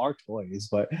 Those are toys,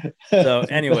 but so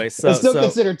anyway, still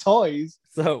considered toys.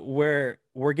 So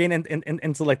we're getting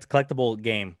into like the collectible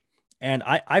game, and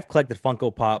I've collected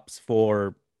Funko Pops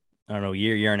for I don't know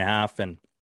year and a half, and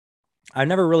I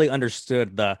never really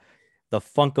understood the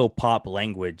Funko Pop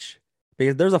language,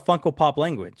 because there's a Funko Pop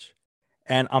language,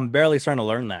 and I'm barely starting to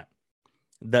learn that.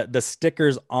 The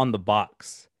stickers on the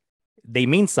box, they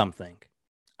mean something.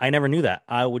 I never knew that.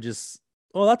 I would just,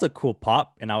 oh, that's a cool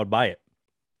pop, and I would buy it.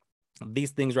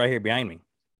 These things right here behind me.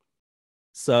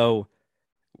 So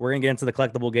we're gonna get into the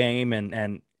collectible game,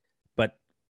 but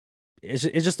it's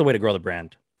just a way to grow the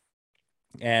brand.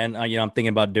 And I'm thinking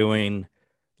about doing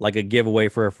like a giveaway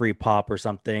for a free pop or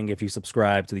something if you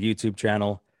subscribe to the YouTube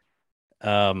channel.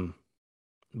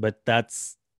 But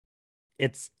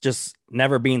it's just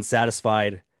never being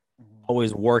satisfied,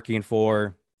 always working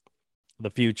for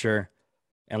the future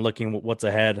and looking what's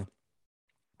ahead.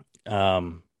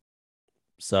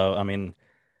 So I mean,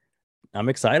 I'm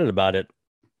excited about it.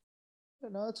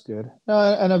 No, that's good. No,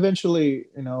 and eventually,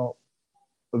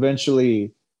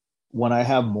 when I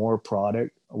have more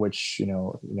product, which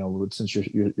since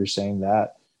you're saying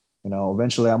that,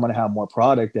 eventually I'm gonna have more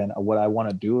product, and what I want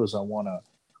to do is I want to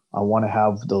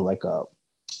have the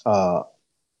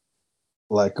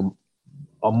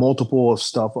a multiple of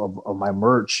stuff of my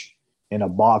merch in a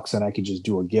box, and I could just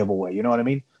do a giveaway. You know what I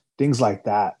mean? Things like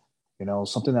that.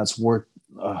 Something that's worth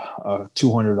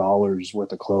 $200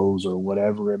 worth of clothes or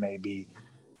whatever it may be.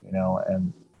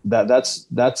 And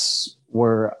that's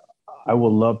where I would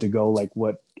love to go, like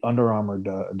what Under Armour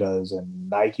does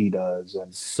and Nike does.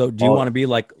 And so, do you want to be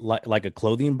like a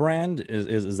clothing brand?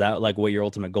 Is that like what your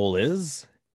ultimate goal is?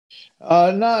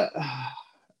 Not.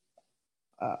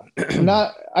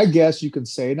 I guess you can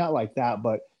say not like that,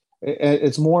 but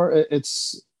it's more.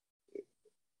 It's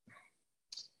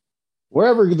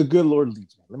wherever the good Lord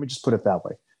leads me. Let me just put it that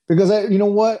way. Because you know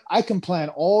what? I can plan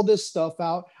all this stuff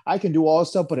out. I can do all this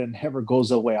stuff, but it never goes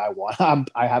the way I want.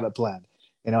 I have it planned.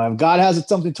 If God has it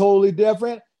something totally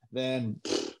different, then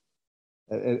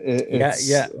it's,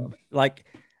 yeah. Like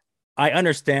I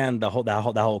understand that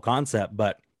whole concept,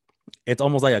 but it's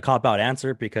almost like a cop-out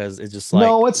answer, because it's just like,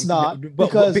 no, it's not,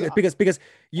 because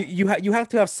you have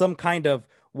to have some kind of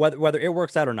whether it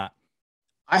works out or not.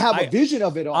 I have a vision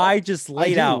of it all. I just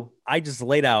laid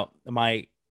out my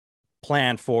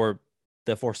plan for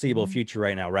the foreseeable future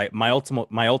right now, right? My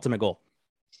ultimate goal.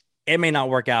 It may not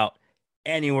work out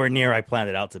anywhere near I planned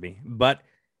it out to be, but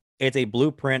it's a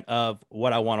blueprint of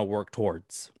what I want to work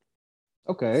towards.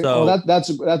 Okay, so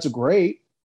that's great.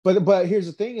 But here's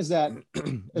the thing: is that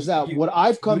what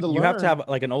I've come to learn. You have to have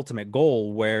like an ultimate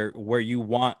goal where you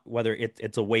want, whether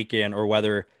it's Awaken or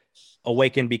whether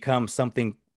Awaken becomes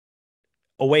something.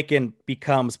 Awaken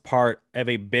becomes part of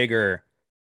a bigger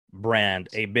brand,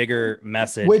 a bigger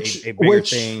message, a bigger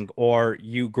thing, or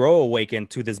you grow Awaken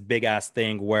to this big ass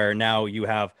thing where now you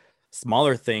have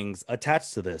smaller things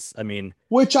attached to this. I mean,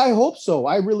 which I hope so.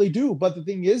 I really do. But the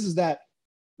thing is that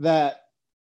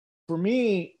for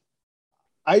me,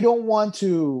 I don't want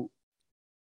to.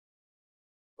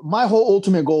 My whole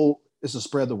ultimate goal is to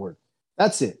spread the word.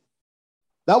 That's it.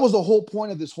 That was the whole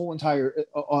point of this whole entire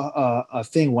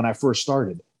thing when I first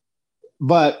started.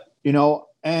 But,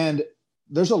 and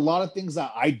there's a lot of things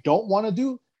that I don't want to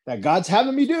do that God's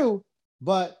having me do,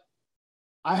 but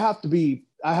I have to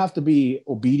be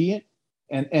obedient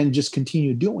and just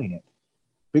continue doing it,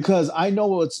 because I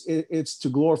know it's to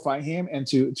glorify Him and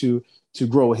to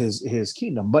grow his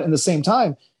kingdom. But in the same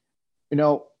time,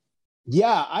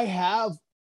 I have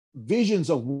visions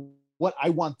of what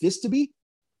I want this to be,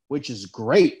 which is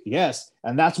great. Yes.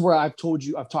 And that's where I've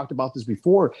talked about this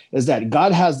before, is that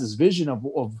God has this vision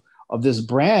of this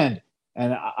brand.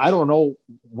 And I don't know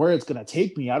where it's going to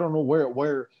take me. I don't know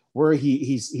where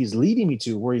he's leading me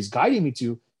to, where he's guiding me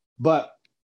to, but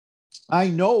I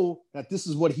know that this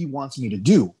is what he wants me to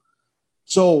do.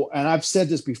 So, and I've said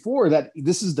this before, that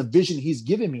this is the vision he's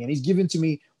given me, and he's given to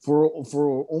me for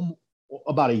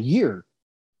about a year.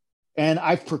 and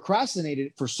I've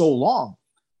procrastinated for so long,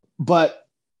 but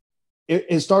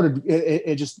it started,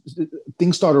 it just,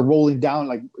 things started rolling down,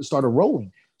 like started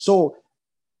rolling. So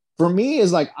for me,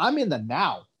 is like, I'm in the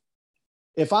now.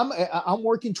 If I'm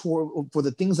working toward for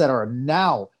the things that are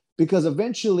now, because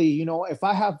eventually, you know, if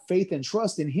I have faith and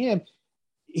trust in him,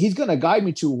 he's going to guide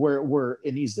me to where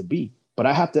it needs to be. But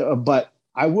I have to, but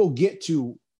I will get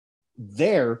to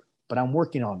there, but I'm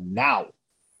working on now.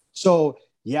 So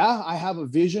yeah, I have a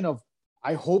vision of,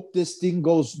 I hope this thing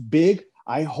goes big.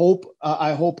 I hope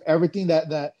everything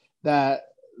that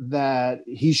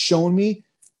he's shown me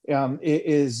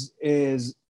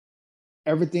is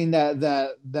everything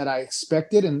that I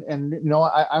expected, and you know,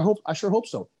 I sure hope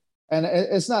so. And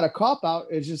it's not a cop out.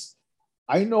 It's just,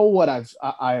 I know what I've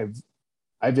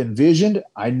envisioned.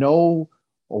 I know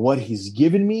what he's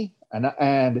given me, and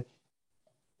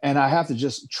I have to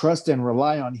just trust and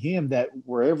rely on him that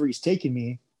wherever he's taking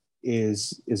me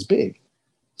is big.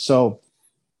 So,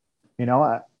 you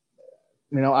know,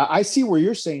 I see where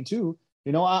you're saying too.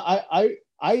 You know, I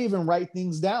even write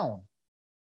things down.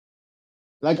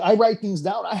 Like, I write things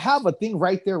down. I have a thing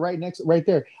right there, right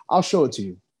there. I'll show it to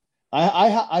you.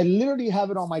 I literally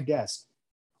have it on my desk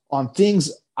on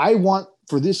things I want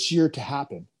for this year to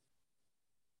happen.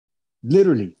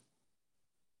 Literally.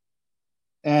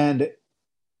 And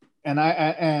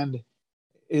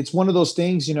it's one of those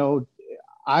things, you know,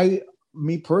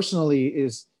 me personally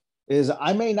is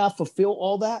I may not fulfill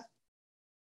all that,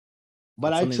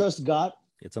 but I trust God.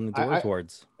 It's something to work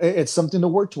towards. It's something to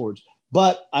work towards.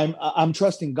 But I'm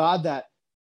trusting God that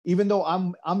even though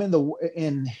I'm in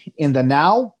the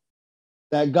now,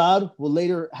 that God will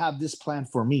later have this plan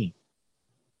for me,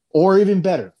 or even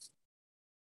better.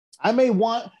 I may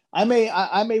want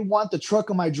the truck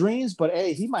of my dreams, but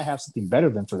hey, he might have something better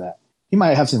than for that. He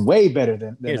might have something way better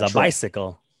than Here's a truck.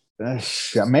 bicycle.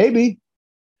 Maybe.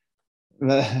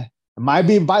 It might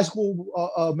be a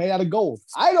bicycle made out of gold.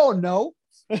 I don't know.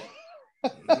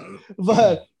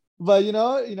 but you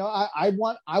know, I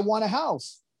want a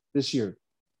house this year.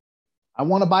 I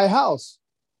want to buy a house,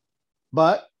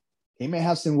 but he may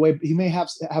have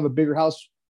have a bigger house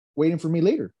waiting for me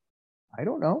later. I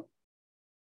don't know.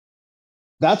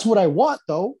 That's what I want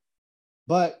though.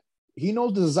 But he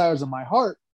knows the desires of my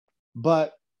heart.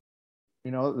 But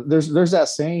you know, there's that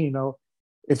saying, you know,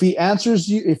 if he answers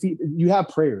you, you have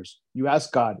prayers, you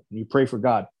ask God and you pray for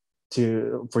God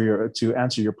to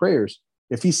answer your prayers.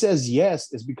 If he says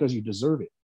yes, it's because you deserve it.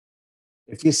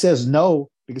 If he says no,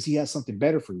 because he has something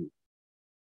better for you.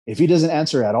 If he doesn't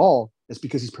answer at all, it's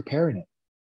because he's preparing it.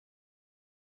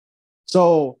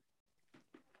 So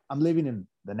I'm living in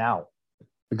the now,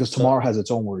 because tomorrow has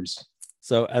its own worries.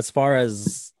 So as far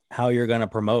as how you're going to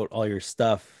promote all your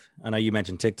stuff, I know you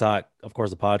mentioned TikTok, of course,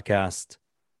 the podcast.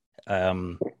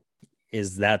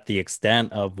 Is that the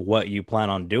extent of what you plan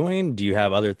on doing? Do you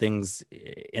have other things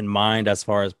in mind as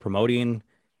far as promoting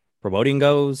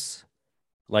goes?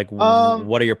 Like,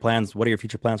 what are your plans? What are your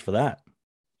future plans for that?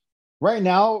 Right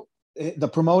now, the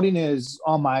promoting is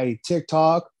on my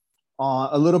TikTok,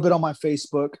 a little bit on my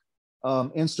Facebook,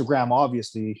 Instagram.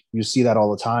 Obviously, you see that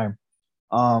all the time.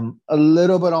 A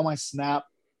little bit on my Snap.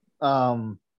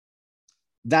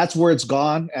 That's where it's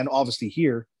gone, and obviously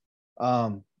here.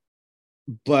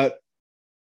 But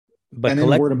and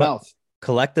then word of mouth.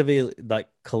 Collectively,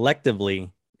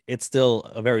 it's still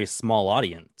a very small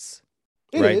audience,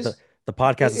 right? Is. The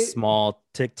podcast is small.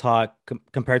 TikTok,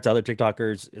 compared to other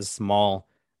TikTokers, is small.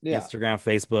 Yeah. Instagram,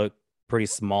 Facebook, pretty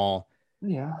small.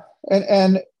 Yeah,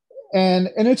 and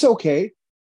it's okay,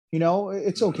 you know,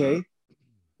 it's okay,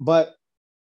 but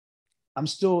I'm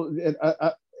still,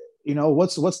 you know,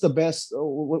 what's the best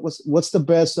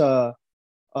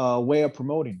way of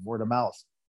promoting? Word of mouth.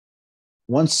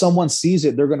 Once someone sees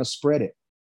it, they're going to spread it.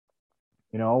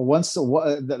 You know, that's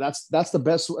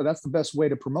the best way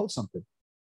to promote something.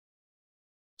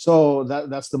 So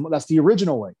that's the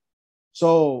original way.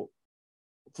 So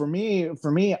for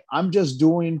me, I'm just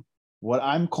doing what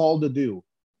I'm called to do.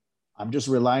 I'm just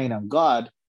relying on God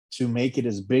to make it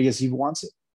as big as he wants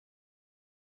it.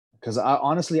 Because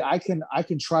honestly, I can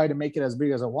try to make it as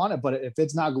big as I want it, but if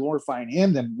it's not glorifying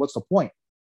him, then what's the point?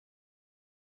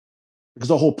 Because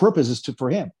the whole purpose is for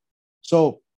him.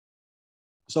 So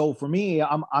for me,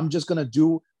 I'm just gonna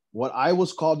do what I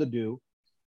was called to do,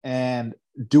 and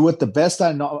do it the best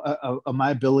I know of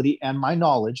my ability and my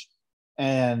knowledge,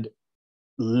 and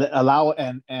allow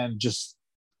and just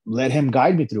let him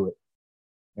guide me through it.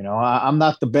 You know, I'm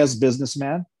not the best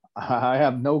businessman. I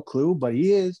have no clue, but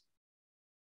he is.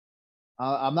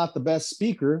 I'm not the best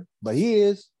speaker, but he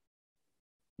is.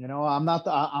 You know, I'm not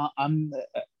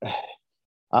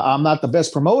the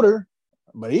best promoter,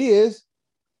 but he is.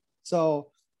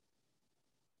 So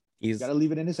you He's got to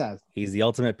leave it in his hands. he's the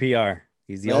ultimate PR.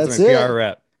 He's the That's ultimate it. PR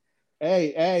rep.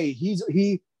 Hey,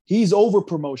 he's over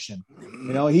promotion.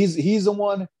 You know, he's the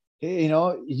one. You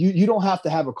know, you don't have to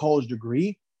have a college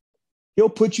degree. He'll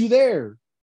put you there.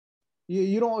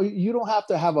 You don't have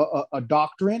to have a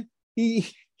doctorate. He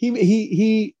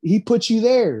puts you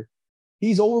there.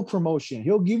 He's over promotion.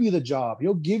 He'll give you the job.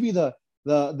 He'll give you the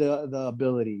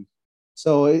ability.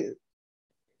 So I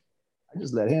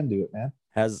just let him do it, man.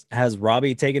 Has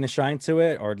Robbie taken a shine to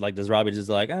it, or like does Robbie just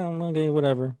like, oh, okay,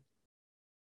 whatever?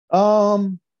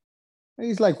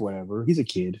 He's like, whatever. He's a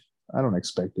kid. I don't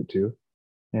expect it to,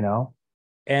 you know.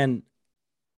 And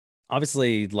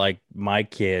obviously, like my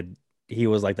kid, he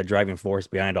was like the driving force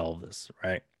behind all of this,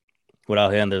 right?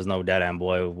 Without him, there's no Dad and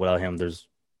Boy. Without him, there's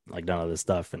like none of this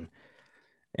stuff.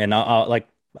 And I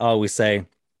always say,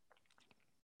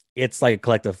 it's like a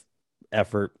collective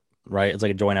effort, right? It's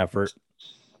like a joint effort.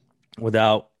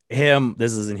 Without him,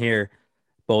 this isn't here.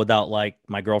 But without like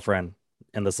my girlfriend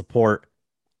and the support,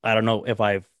 I don't know if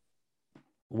I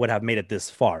would have made it this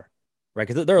far, right?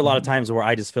 Because there are a lot of times where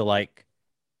I just feel like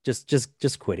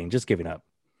just quitting, just giving up,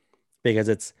 because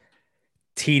it's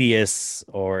tedious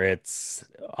or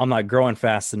I'm not growing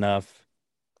fast enough,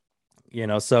 you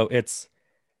know. So it's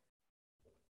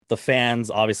the fans,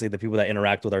 obviously the people that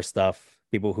interact with our stuff,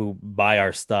 people who buy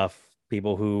our stuff,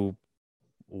 people who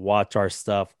watch our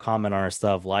stuff, comment on our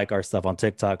stuff, like our stuff on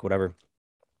TikTok, whatever.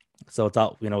 So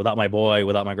without my boy,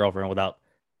 without my girlfriend, without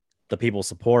the people's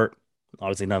support,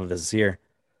 obviously none of this is here.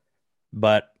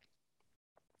 But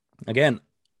again,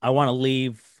 I want to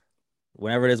leave,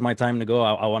 whenever it is my time to go,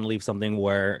 I want to leave something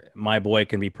where my boy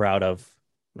can be proud of,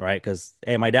 right? Because,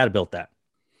 hey, my dad built that.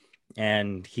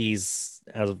 And he's,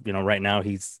 as you know, right now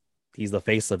he's the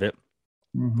face of it.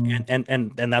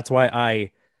 And that's why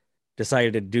I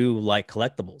decided to do like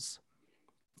collectibles,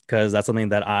 because that's something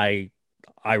that I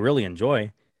really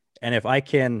enjoy. And if I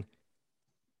can,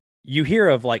 you hear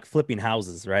of like flipping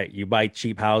houses, right? You buy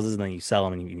cheap houses and then you sell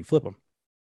them and you flip them.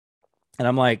 And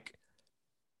I'm like,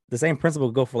 the same principle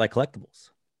would go for like collectibles.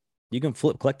 You can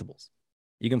flip collectibles.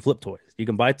 You can flip toys. You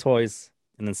can buy toys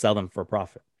and then sell them for a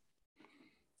profit.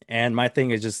 And my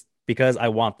thing is just because I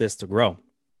want this to grow.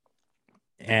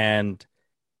 And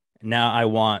now I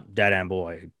want Dad and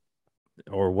Boy,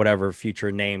 or whatever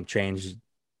future name change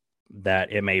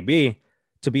that it may be,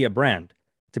 to be a brand,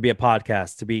 to be a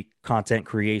podcast, to be content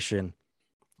creation,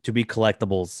 to be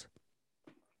collectibles.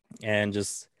 And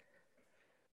just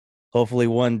hopefully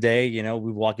one day, you know,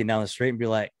 we're walking down the street and be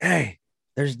like, hey,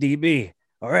 there's DB.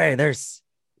 All right, there's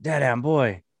Dad and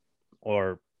Boy,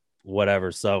 or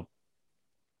whatever. So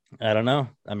I don't know.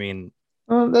 I mean,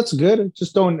 that's good.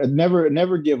 Just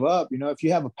never give up. You know, if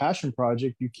you have a passion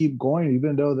project, you keep going,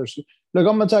 even though look,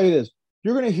 I'm going to tell you this.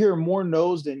 You're going to hear more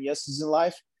no's than yeses in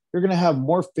life. You're going to have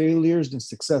more failures than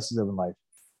successes in life.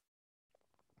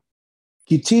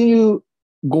 Continue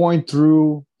going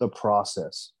through the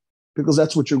process, because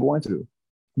that's what you're going through.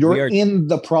 You're in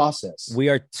the process. We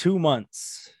are 2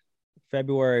 months,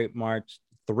 February, March,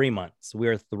 3 months. We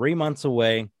are 3 months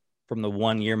away from the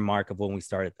 1 year mark of when we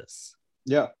started this.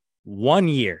 Yeah. 1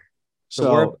 year.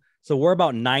 So we're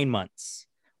about 9 months.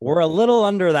 We're a little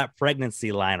under that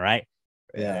pregnancy line, right?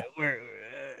 Yeah. We're,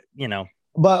 you know.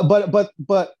 But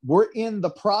we're in the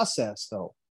process,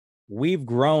 though. We've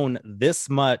grown this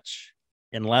much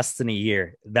in less than a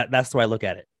year. That's the way I look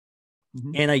at it.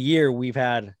 In a year, we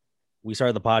started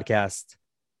the podcast,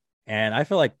 and I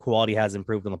feel like quality has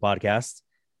improved on the podcast.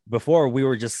 Before, we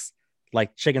were just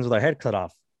like chickens with our head cut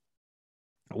off.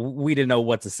 We didn't know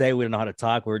what to say. We didn't know how to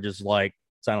talk. We were just like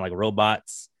sounding like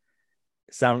robots,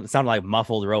 sounded like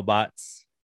muffled robots.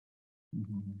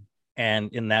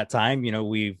 And in that time, you know,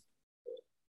 we've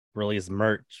released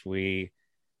merch. We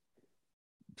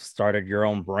started your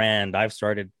own brand. I've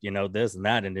started, you know, this and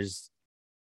that, and it's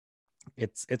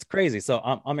crazy. So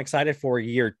I'm excited for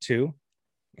year 2,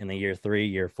 and the year 3,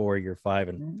 year 4, year 5,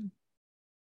 and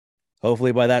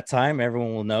hopefully by that time,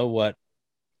 everyone will know what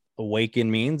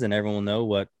Awaken means, and everyone will know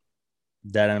what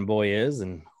Dad and Boy is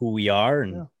and who we are,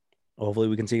 and hopefully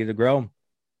we continue to grow.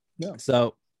 Yeah.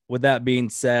 So with that being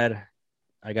said,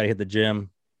 I got to hit the gym.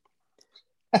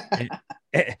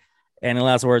 Any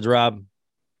last words, Rob?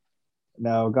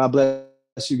 No, God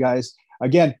bless you guys.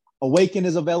 Again, Awaken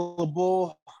is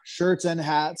available, shirts and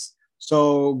hats.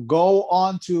 So go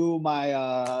on to my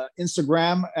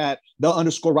Instagram at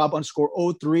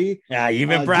 _Rob_03. Yeah, you've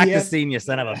been practicing, you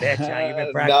son of a bitch. Yeah, you've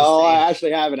been practicing. No, I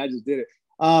actually haven't. I just did it.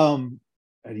 Now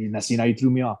you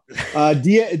threw me off.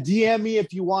 DM me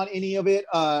if you want any of it.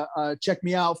 Check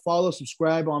me out. Follow,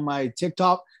 subscribe on my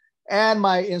TikTok. and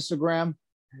my Instagram.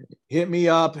 Hit me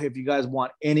up if you guys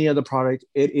want any of the product.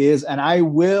 It is, and I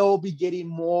will be getting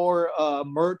more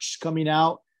merch coming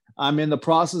out. I'm in the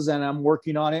process and I'm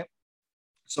working on it.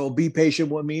 So be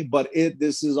patient with me, but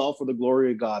this is all for the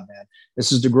glory of God, man.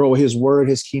 This is to grow his word,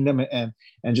 his kingdom, and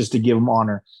just to give him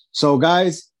honor. So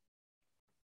guys,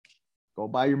 go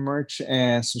buy your merch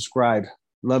and subscribe.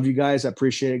 Love you guys. I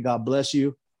appreciate it. God bless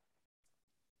you.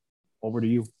 Over to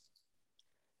you.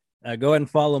 Go ahead and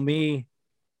follow me.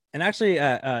 And actually,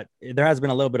 there has been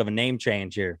a little bit of a name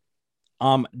change here.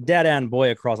 Dad and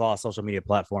Boy across all social media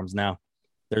platforms now.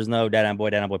 There's no Dad and Boy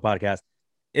podcast.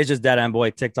 It's just Dad and Boy,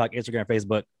 TikTok, Instagram,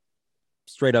 Facebook,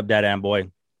 straight up Dad and Boy.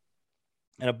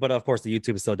 But of course, the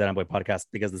YouTube is still Dad and Boy podcast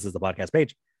because this is the podcast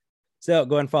page. So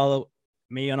go ahead and follow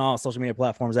me on all social media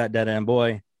platforms at Dad and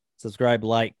Boy. Subscribe,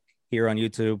 like here on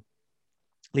YouTube.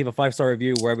 Leave a 5-star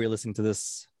review wherever you're listening to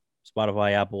this.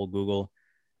 Spotify, Apple, Google,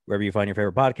 wherever you find your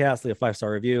favorite podcast. Leave a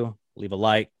 5-star review. Leave a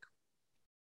like.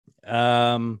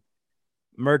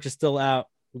 Merch is still out.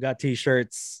 We got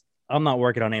t-shirts. I'm not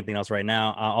working on anything else right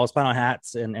now. I'll spend on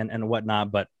hats and whatnot,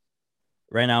 but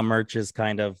right now merch is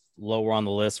kind of lower on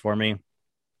the list for me.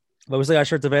 But we still got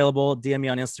shirts available. DM me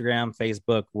on Instagram,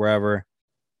 Facebook, wherever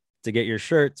to get your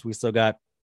shirts. We still got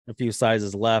a few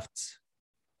sizes left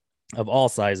of all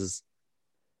sizes.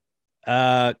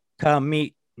 Come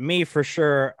meet me for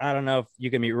sure. I don't know if you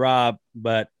can meet Rob,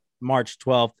 but March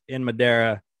 12th in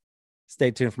Madera.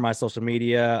 Stay tuned for my social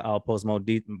media. I'll post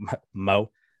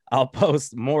I'll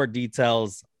post more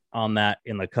details on that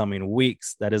in the coming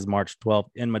weeks. That is March 12th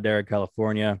in Madera,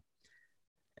 California,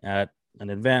 at an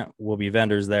event. We'll be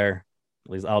vendors there.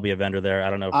 At least I'll be a vendor there. I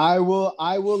don't know. I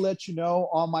will let you know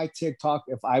on my TikTok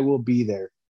if I will be there,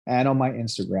 and on my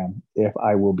Instagram if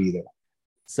I will be there.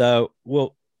 So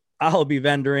I'll be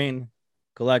vendoring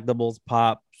collectibles,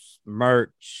 pops,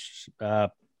 merch,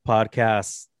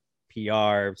 podcasts,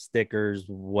 PR, stickers,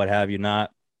 what have you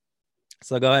not.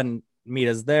 So go ahead and meet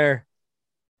us there.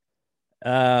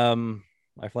 I feel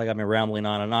like I've been rambling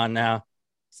on and on now.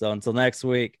 So until next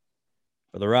week,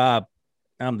 for the Rob,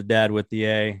 I'm the Dad with the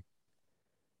A.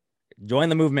 Join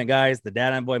the movement, guys. The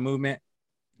Dad and Boy movement.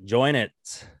 Join it.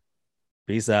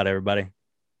 Peace out, everybody.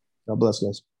 God bless,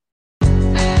 guys.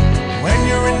 When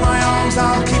you're in my arms,